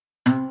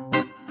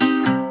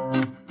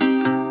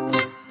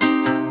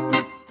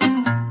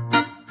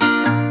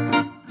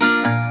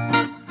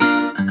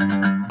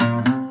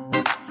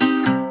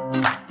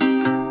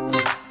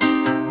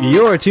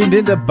You're tuned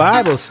into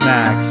Bible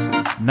Snacks.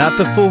 Not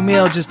the full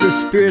meal, just a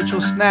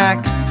spiritual snack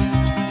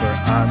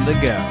for on the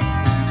go.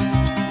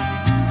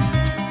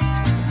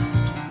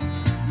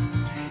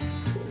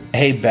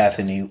 Hey,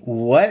 Bethany,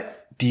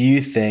 what do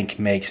you think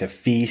makes a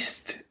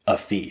feast a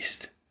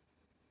feast?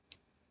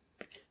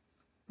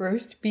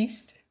 Roast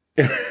beast.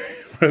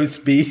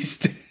 Roast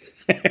beast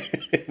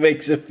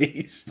makes a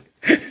feast.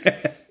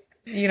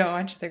 You don't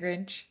watch The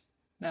Grinch?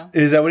 No.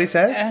 Is that what he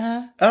says?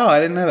 Uh-huh. Oh, I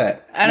didn't know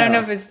that. I don't know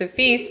if it's the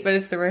feast, but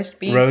it's the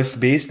roast beast. Roast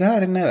beast? No, I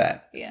didn't know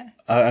that. Yeah.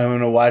 I'm going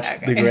to watch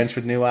The Grinch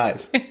with new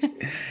eyes.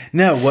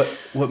 No,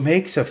 what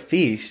makes a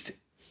feast,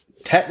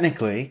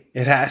 technically,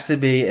 it has to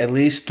be at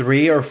least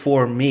 3 or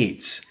 4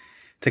 meats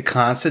to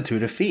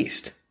constitute a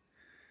feast.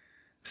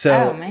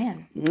 So, oh,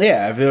 man.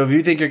 Yeah, if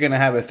you think you're going to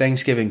have a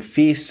Thanksgiving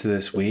feast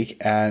this week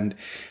and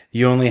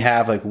you only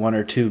have like 1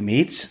 or 2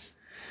 meats,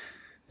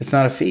 it's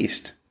not a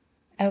feast.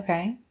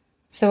 Okay.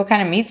 So what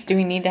kind of meats do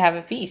we need to have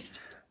a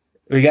feast?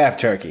 We got to have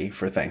turkey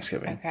for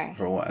Thanksgiving,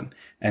 for one.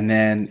 And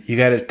then you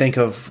got to think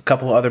of a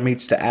couple other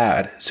meats to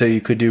add. So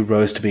you could do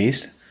roast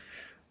beast,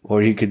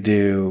 or you could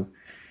do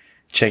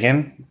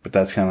chicken, but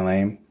that's kind of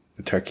lame,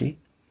 the turkey.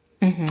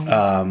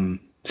 Mm-hmm.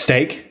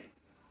 Steak.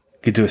 You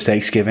could do a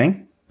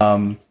Steaksgiving.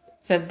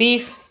 So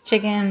beef,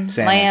 chicken,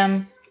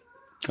 salmon.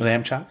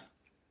 Lamb chops.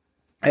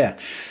 Yeah.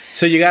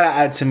 So you got to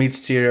add some meats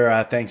to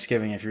your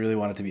Thanksgiving if you really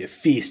want it to be a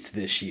feast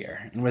this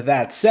year. And with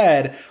that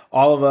said,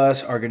 all of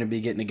us are going to be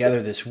getting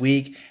together this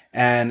week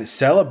and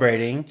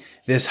celebrating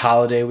this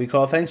holiday we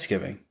call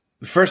Thanksgiving.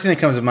 The first thing that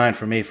comes to mind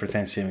for me for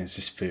Thanksgiving is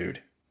just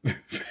food.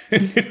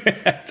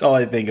 That's all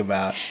I think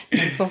about.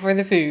 Thankful for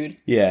the food.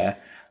 Yeah.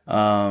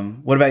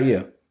 What about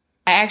you?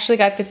 I actually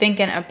got to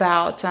thinking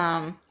about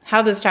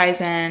how this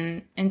ties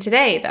in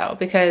today, though,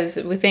 because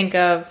we think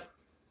of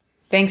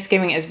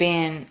Thanksgiving as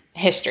being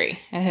history,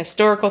 a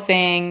historical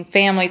thing,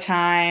 family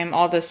time,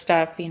 all this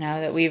stuff,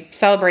 that we've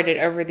celebrated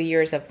over the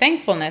years of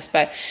thankfulness.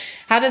 But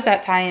how does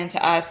that tie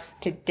into us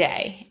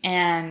today?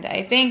 And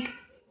I think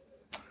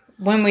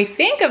when we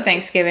think of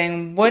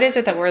Thanksgiving, what is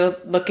it that we're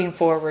looking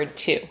forward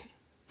to?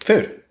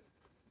 Food.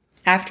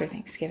 After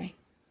Thanksgiving.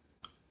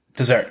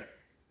 Dessert.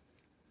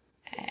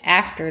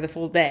 After the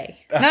full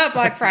day. Not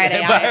Black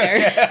Friday either.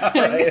 Yeah, right.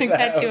 I'm going to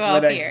cut you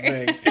off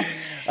here.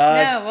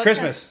 No,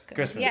 Christmas.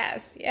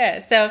 Yeah.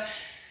 So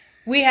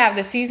we have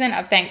the season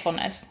of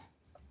thankfulness.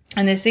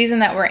 And the season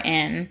that we're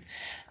in,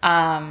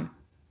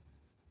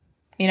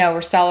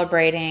 we're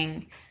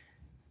celebrating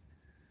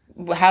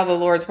how the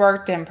Lord's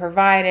worked and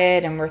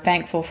provided, and we're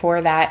thankful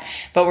for that.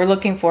 But we're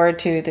looking forward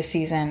to the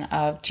season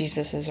of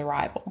Jesus'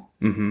 arrival.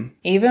 Mm-hmm.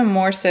 Even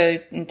more so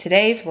in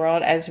today's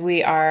world, as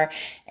we are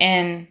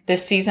in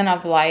this season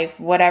of life,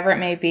 whatever it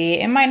may be.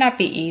 It might not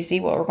be easy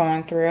what we're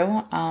going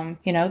through.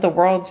 The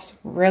world's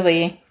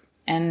really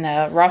in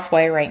a rough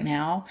way right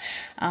now.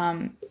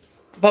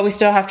 But we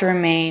still have to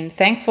remain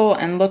thankful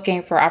and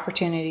looking for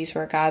opportunities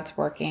where God's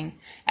working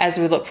as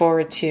we look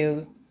forward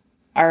to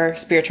our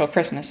spiritual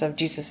Christmas of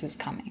Jesus'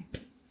 coming.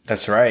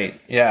 That's right.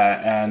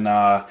 Yeah.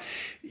 And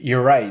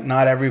you're right.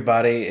 Not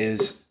everybody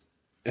is...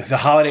 The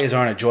holidays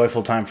aren't a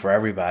joyful time for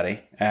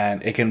everybody.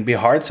 And it can be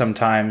hard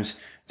sometimes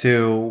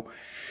to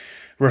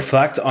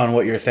reflect on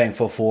what you're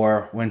thankful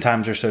for when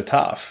times are so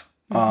tough.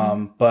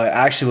 Mm-hmm. But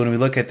actually, when we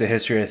look at the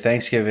history of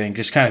Thanksgiving,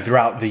 just kind of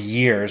throughout the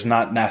years,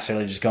 not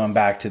necessarily just going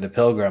back to the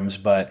Pilgrims,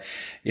 but,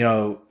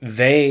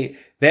 they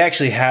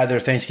actually had their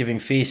Thanksgiving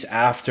feast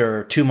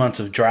after 2 months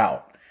of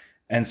drought.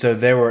 And so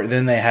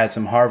then they had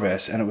some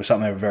harvest, and it was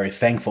something they were very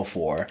thankful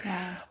for.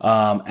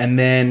 Wow. And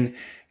then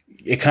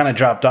it kind of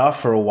dropped off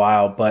for a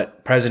while,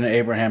 but President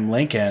Abraham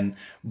Lincoln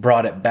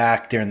brought it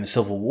back during the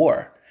Civil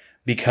War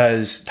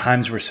because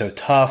times were so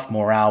tough,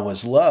 morale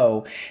was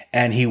low,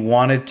 and he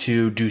wanted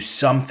to do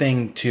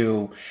something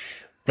to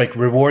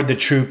reward the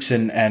troops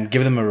and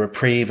give them a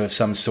reprieve of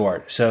some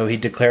sort. So he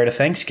declared a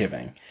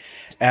Thanksgiving.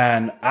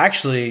 And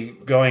actually,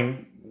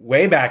 going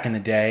way back in the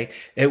day,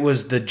 it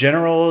was the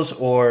generals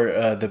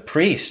or the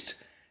priest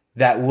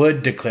that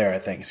would declare a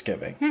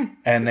Thanksgiving.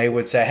 And they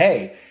would say,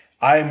 hey,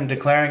 I'm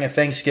declaring a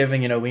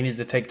Thanksgiving. We need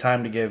to take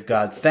time to give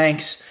God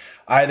thanks,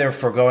 either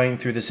for going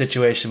through the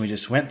situation we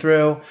just went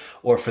through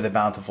or for the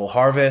bountiful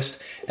harvest.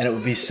 And it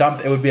would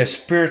be a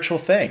spiritual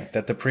thing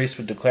that the priest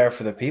would declare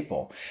for the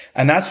people.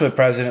 And that's what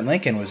President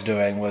Lincoln was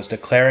doing, was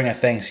declaring a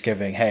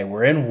Thanksgiving. Hey,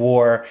 we're in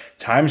war.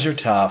 Times are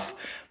tough,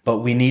 but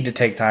we need to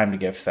take time to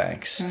give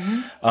thanks.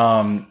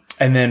 Mm-hmm.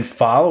 And then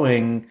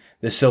following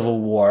the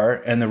Civil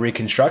War and the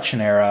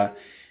Reconstruction era,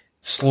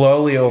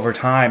 slowly over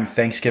time,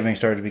 Thanksgiving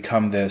started to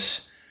become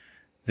this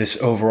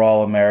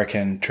overall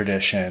American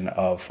tradition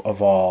of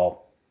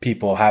all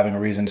people having a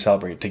reason to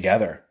celebrate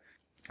together.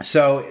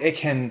 So it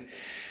can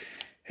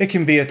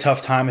be a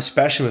tough time,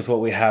 especially with what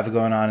we have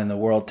going on in the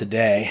world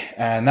today.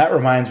 And that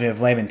reminds me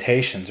of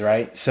Lamentations,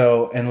 right?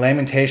 So in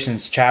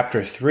Lamentations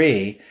chapter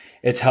 3,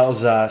 it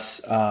tells us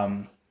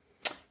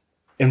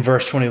in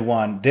verse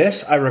 21,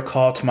 "This I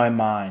recall to my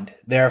mind,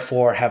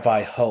 therefore have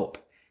I hope.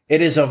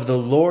 It is of the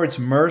Lord's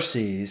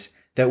mercies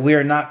that we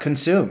are not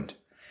consumed,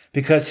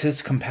 because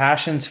his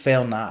compassions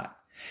fail not.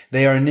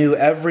 They are new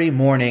every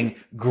morning.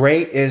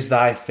 Great is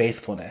thy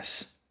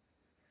faithfulness.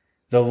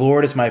 The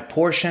Lord is my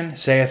portion,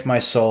 saith my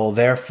soul.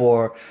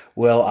 Therefore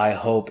will I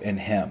hope in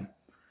him.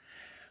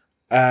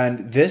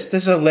 And this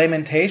is a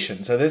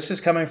lamentation. So this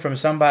is coming from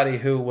somebody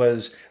who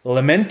was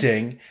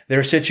lamenting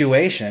their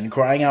situation,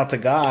 crying out to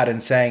God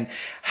and saying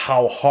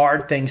how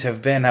hard things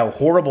have been, how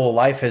horrible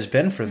life has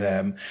been for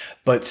them.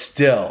 But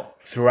still,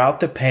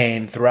 throughout the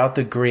pain, throughout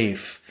the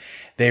grief,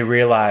 they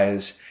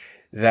realize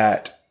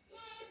that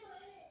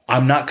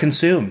I'm not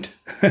consumed.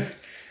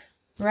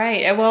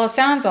 Right. Well, it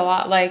sounds a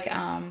lot like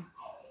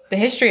the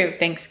history of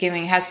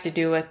Thanksgiving has to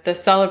do with the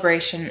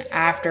celebration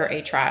after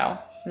a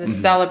trial. The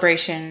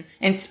celebration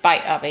in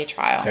spite of a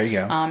trial. There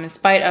you go. In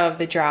spite of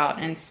the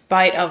drought, in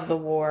spite of the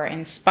war,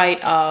 in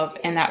spite of,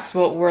 and that's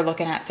what we're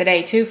looking at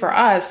today too for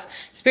us,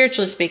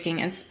 spiritually speaking,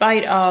 in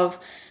spite of,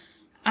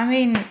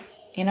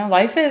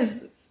 life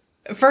is,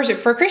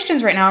 for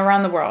Christians right now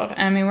around the world,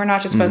 we're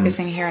not just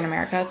focusing here in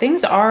America,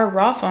 things are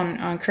rough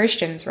on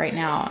Christians right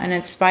now. And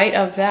in spite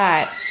of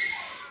that,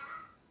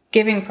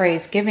 giving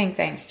praise, giving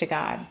thanks to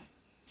God.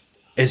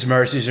 His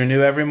mercies are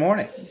new every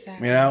morning.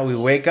 Exactly. We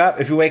wake up.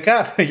 If you wake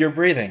up, you're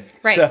breathing.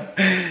 Right. So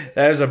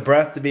there's a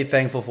breath to be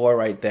thankful for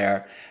right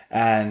there.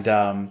 And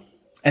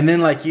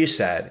then, like you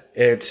said,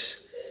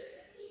 it's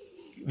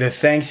the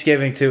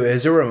Thanksgiving too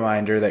is a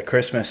reminder that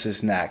Christmas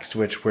is next,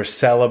 which we're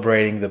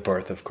celebrating the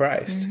birth of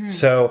Christ. Mm-hmm.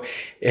 So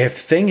if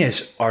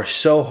things are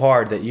so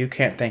hard that you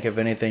can't think of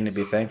anything to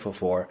be thankful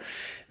for,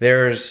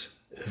 there's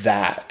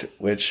that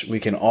which we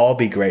can all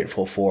be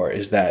grateful for,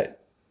 is that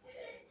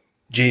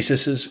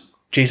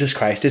Jesus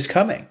Christ is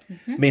coming.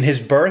 Mm-hmm. His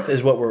birth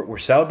is what we're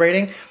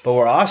celebrating, but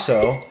we're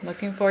also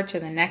looking forward to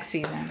the next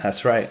season.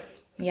 That's right.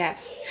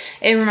 Yes.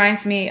 It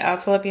reminds me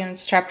of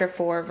Philippians chapter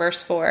 4,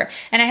 verse 4.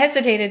 And I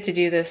hesitated to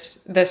do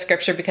this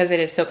scripture because it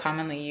is so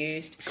commonly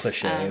used.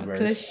 Cliche verse.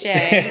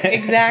 Cliche.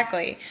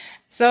 Exactly.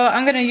 So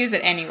I'm going to use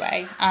it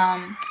anyway.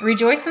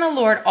 Rejoice in the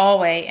Lord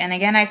always. And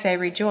again, I say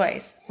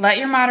rejoice. Let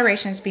your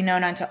moderations be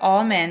known unto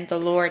all men. The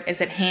Lord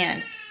is at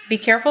hand. Be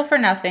careful for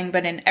nothing,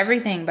 but in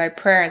everything by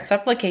prayer and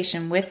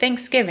supplication with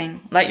thanksgiving,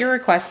 let your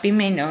requests be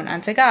made known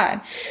unto God.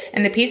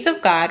 And the peace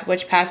of God,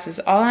 which passes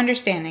all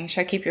understanding,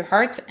 shall keep your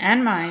hearts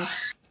and minds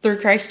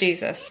through Christ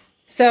Jesus.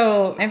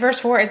 So in verse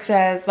 4, it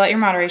says, let your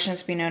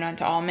moderations be known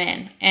unto all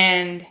men.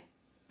 And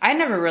I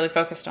never really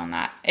focused on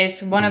that.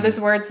 It's one of those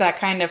words that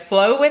kind of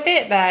flow with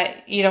it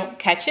that you don't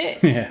catch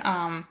it.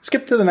 Yeah.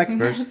 Skip to the next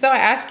verse. So I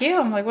ask you,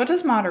 I'm like, what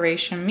does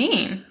moderation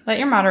mean? Let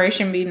your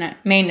moderation be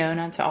made known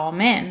unto all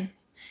men.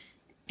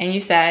 And you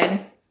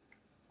said...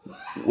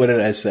 What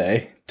did I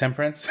say?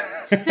 Temperance?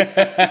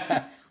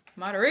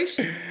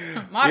 Moderation.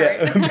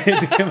 Moderate.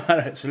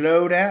 Yeah,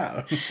 slow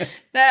down.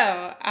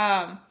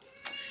 No.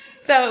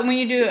 So when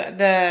you do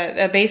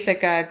the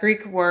basic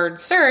Greek word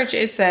search,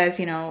 it says,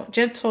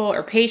 gentle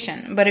or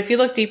patient. But if you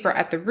look deeper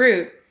at the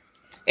root,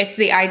 it's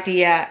the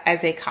idea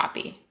as a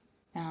copy,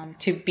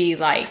 to be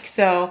like.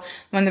 So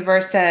when the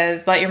verse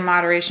says, let your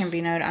moderation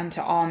be known unto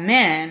all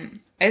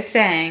men, it's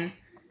saying...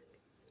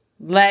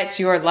 let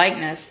your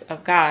likeness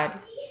of God,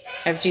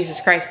 of Jesus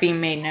Christ, be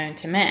made known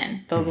to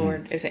men. The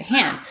Lord is at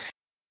hand.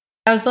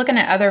 I was looking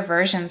at other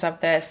versions of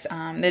this,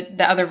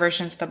 the other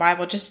versions of the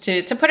Bible, just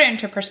to put it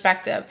into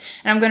perspective.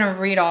 And I'm going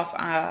to read off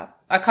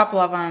a couple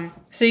of them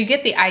so you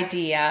get the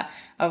idea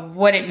of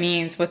what it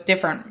means with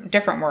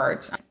different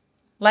words.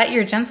 Let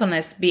your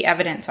gentleness be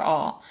evident to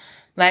all.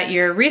 Let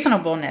your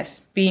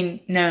reasonableness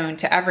be known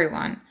to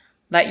everyone.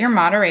 Let your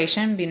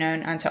moderation be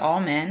known unto all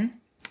men.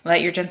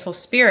 Let your gentle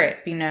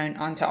spirit be known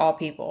unto all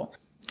people.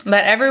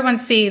 Let everyone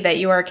see that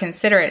you are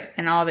considerate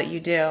in all that you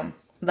do.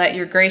 Let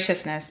your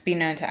graciousness be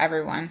known to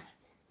everyone.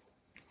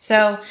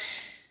 So,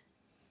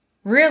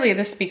 really,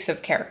 this speaks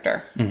of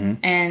character.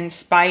 Mm-hmm. In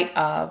spite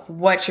of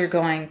what you're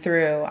going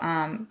through.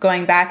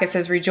 Going back, it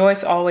says,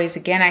 rejoice always.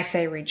 Again, I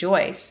say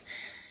rejoice.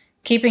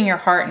 Keeping your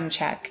heart in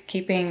check.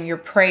 Keeping your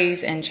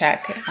praise in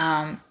check.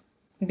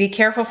 Be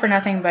careful for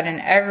nothing, but in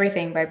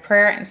everything by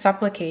prayer and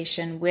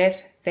supplication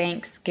with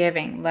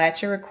thanksgiving.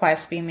 Let your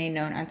requests be made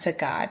known unto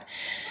God.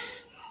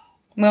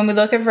 When we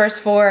look at verse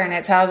 4 and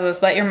it tells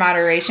us, let your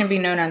moderation be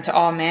known unto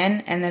all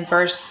men. And then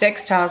verse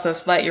 6 tells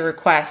us, let your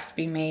requests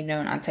be made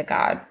known unto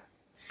God.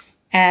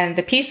 And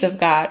the peace of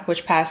God,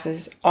 which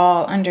passes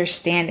all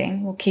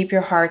understanding, will keep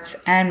your hearts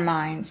and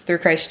minds through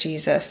Christ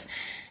Jesus.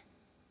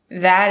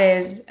 That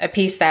is a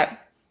peace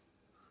that,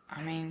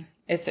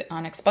 it's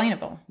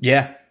unexplainable.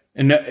 Yeah.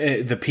 And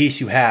the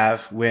peace you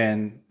have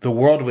when the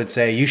world would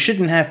say, you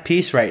shouldn't have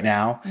peace right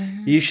now.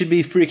 Mm-hmm. You should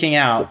be freaking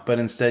out, but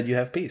instead you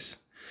have peace.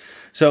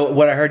 So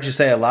what I heard you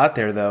say a lot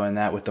there, though, in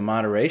that with the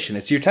moderation,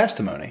 it's your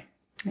testimony.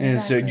 Exactly.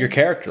 And so your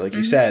character, like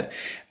you said.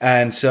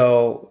 And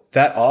so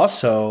that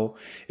also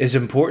is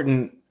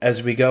important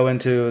as we go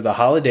into the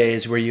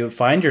holidays where you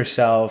find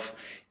yourself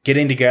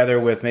getting together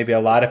with maybe a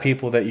lot of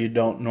people that you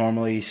don't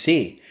normally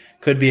see.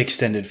 Could be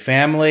extended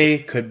family,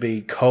 could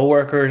be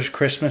coworkers,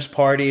 Christmas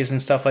parties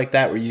and stuff like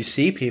that, where you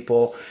see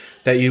people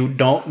that you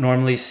don't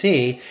normally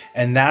see.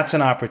 And that's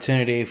an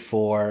opportunity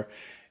for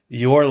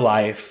your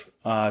life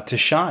to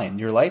shine,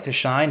 your light to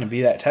shine and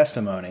be that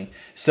testimony.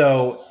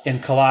 So in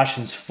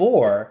Colossians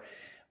 4,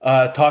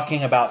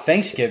 talking about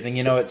Thanksgiving,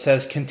 it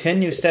says,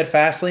 continue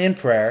steadfastly in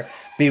prayer,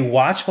 be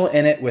watchful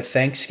in it with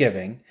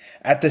thanksgiving.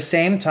 At the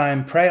same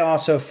time, pray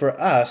also for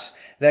us,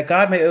 that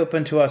God may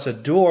open to us a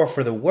door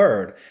for the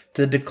word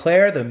to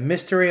declare the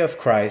mystery of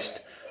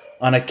Christ,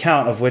 on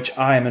account of which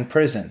I am in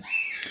prison.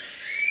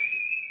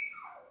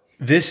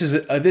 This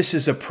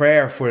is a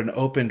prayer for an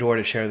open door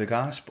to share the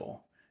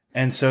gospel.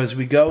 And so as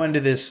we go into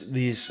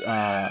these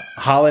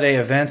holiday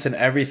events and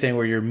everything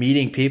where you're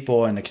meeting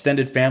people and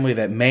extended family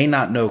that may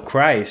not know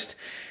Christ,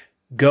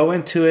 go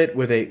into it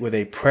with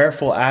a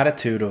prayerful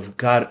attitude of,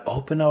 God,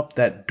 open up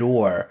that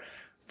door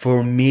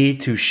for me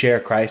to share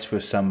Christ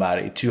with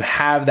somebody, to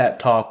have that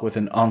talk with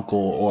an uncle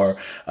or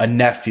a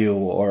nephew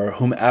or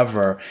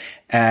whomever,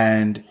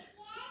 and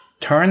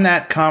turn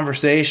that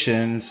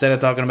conversation, instead of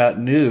talking about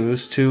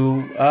news,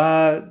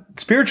 to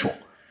spiritual.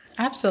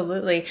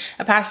 Absolutely.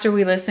 A pastor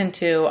we listen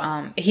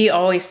to, he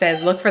always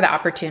says, look for the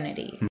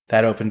opportunity.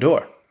 That open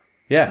door.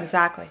 Yeah.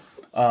 Exactly.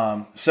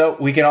 So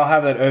we can all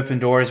have that open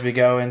door as we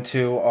go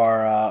into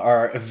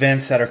our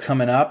events that are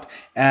coming up.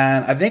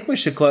 And I think we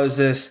should close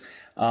this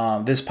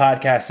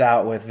podcast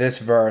out with this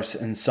verse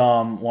in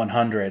Psalm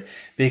 100,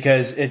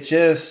 because it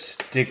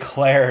just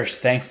declares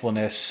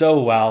thankfulness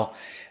so well.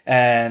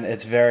 And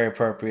it's very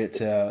appropriate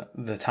to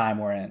the time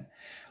we're in.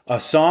 A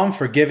psalm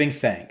for giving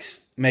thanks.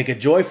 Make a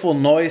joyful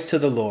noise to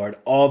the Lord,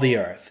 all the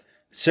earth.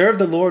 Serve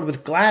the Lord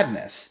with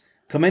gladness.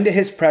 Come into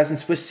his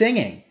presence with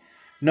singing.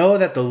 Know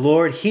that the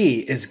Lord, he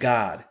is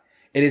God.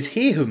 It is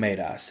he who made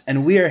us,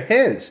 and we are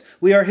his.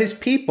 We are his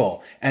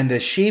people, and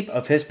the sheep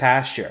of his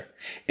pasture.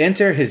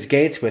 Enter his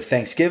gates with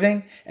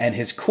thanksgiving, and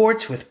his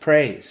courts with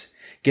praise.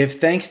 Give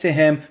thanks to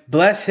him.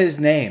 Bless his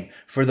name,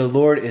 for the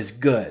Lord is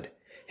good.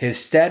 His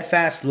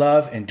steadfast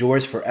love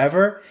endures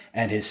forever,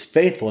 and his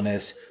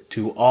faithfulness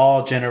to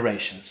all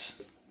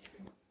generations.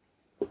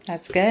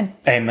 That's good.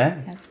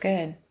 Amen. That's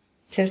good.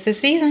 'Tis the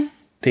season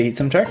to eat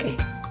some turkey.